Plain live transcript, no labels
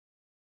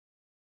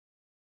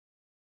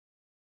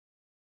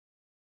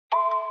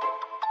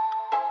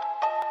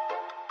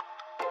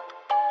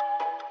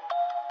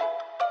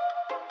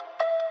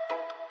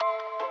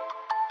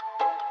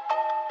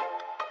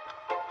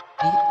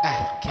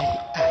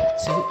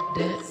DIKLAZ to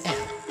the L.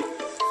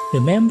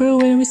 Remember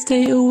when we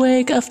stay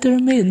awake after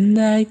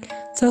midnight,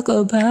 talk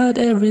about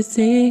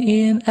everything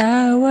in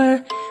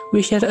our.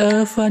 We share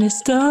a funny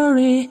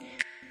story.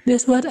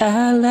 That's what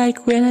I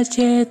like when I'm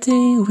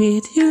chatting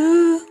with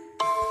you.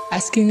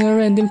 Asking a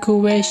random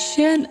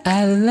question,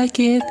 I like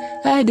it.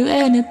 I do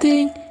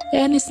anything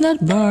and it's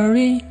not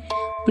boring.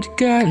 But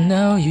girl,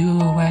 now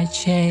you are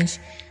changed.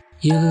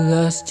 You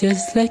lost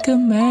just like a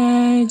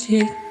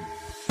magic.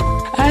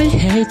 I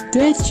hate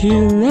that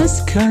you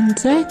lost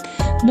contact.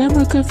 No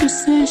more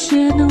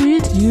conversation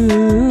with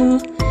you.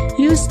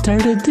 You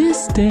started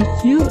this, then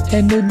you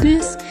ended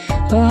this.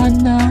 Oh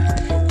no,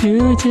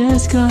 you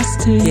just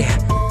ghosted. Yeah,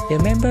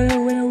 remember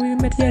when we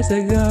met years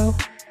ago?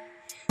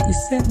 You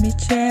sent me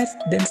chat,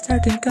 then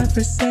starting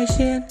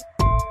conversation.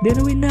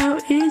 Then we know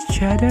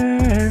each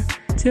other,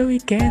 till we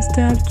can't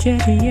stop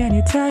chatting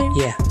anytime.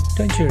 Yeah,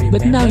 don't you remember?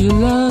 But now you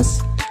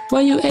lost.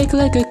 Why you act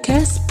like a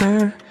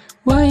casper?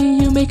 Why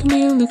you make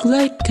me look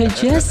like a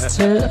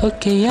jester?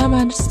 Okay, I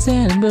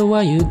understand, but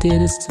why you did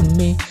this to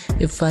me?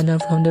 If I know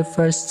from the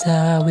first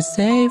time, I would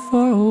say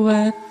for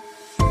what?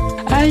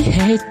 I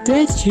hate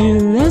that you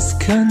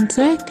lost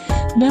contact.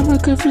 No more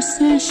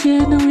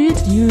conversation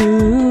with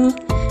you.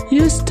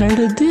 You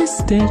started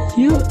this, then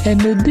you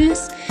ended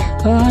this.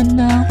 Oh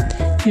no,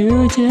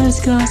 you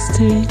just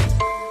ghosted.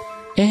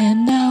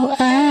 And now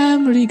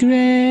I'm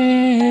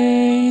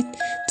regret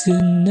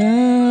to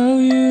know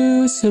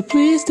you. So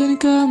please don't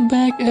come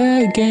back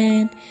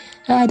again.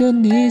 I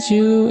don't need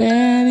you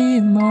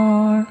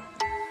anymore.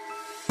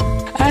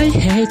 I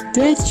hate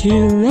that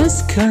you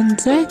lost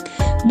contact.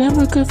 No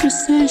more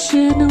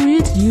conversation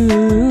with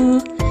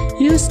you.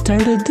 You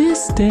started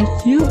this, then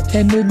you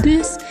ended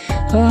this.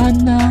 Oh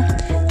no,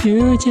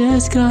 you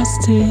just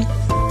ghosted.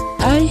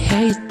 I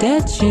hate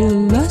that you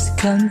lost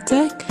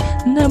contact.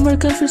 No more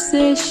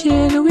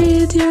conversation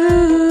with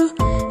you.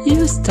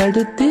 You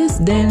started this,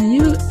 then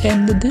you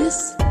ended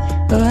this.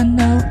 Oh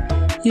no,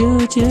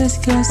 you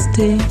just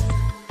ghosting.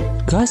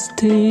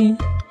 Ghosting,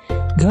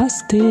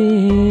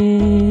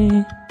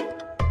 ghosting,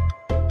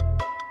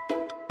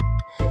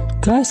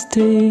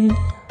 ghosting,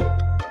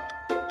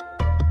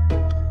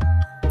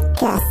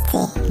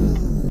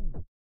 ghosting.